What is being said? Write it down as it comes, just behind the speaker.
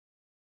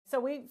So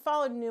we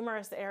followed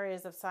numerous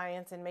areas of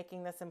science in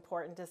making this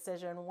important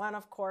decision. One,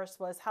 of course,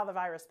 was how the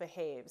virus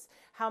behaves.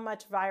 How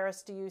much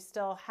virus do you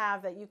still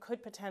have that you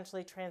could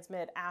potentially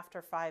transmit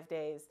after 5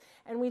 days?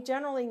 And we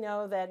generally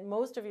know that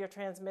most of your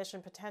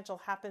transmission potential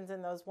happens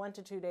in those 1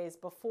 to 2 days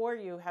before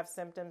you have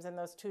symptoms and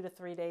those 2 to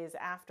 3 days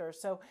after.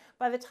 So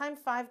by the time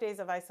 5 days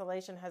of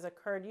isolation has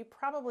occurred, you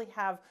probably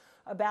have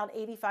about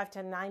 85 to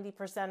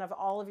 90% of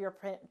all of your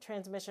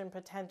transmission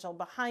potential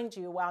behind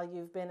you while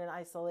you've been in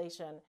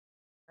isolation.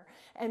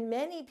 And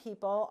many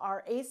people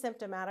are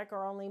asymptomatic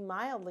or only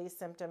mildly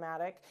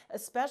symptomatic,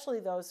 especially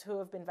those who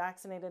have been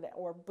vaccinated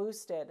or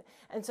boosted.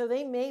 And so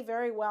they may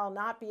very well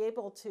not be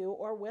able to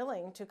or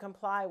willing to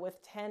comply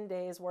with 10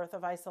 days worth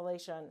of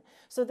isolation.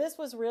 So this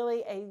was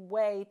really a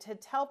way to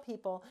tell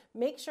people,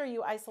 make sure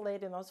you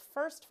isolate in those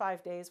first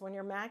 5 days when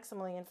you're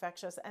maximally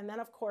infectious, and then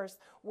of course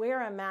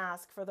wear a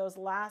mask for those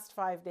last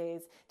 5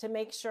 days to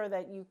make sure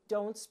that you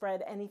don't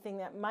spread anything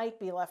that might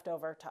be left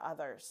over to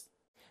others.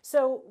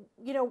 So,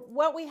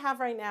 what we have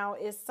right now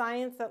is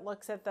science that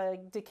looks at the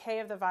decay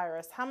of the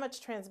virus, how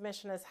much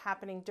transmission is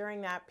happening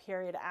during that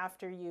period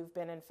after you've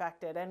been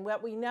infected. And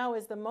what we know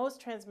is the most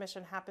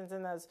transmission happens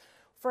in those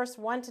first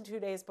 1 to 2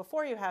 days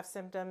before you have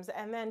symptoms,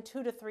 and then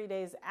 2 to 3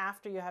 days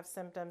after you have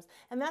symptoms.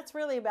 And that's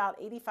really about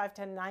 85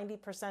 to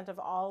 90% of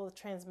all the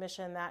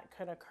transmission that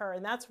could occur.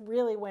 And that's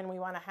really when we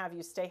want to have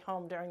you stay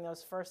home during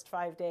those first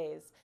 5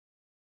 days.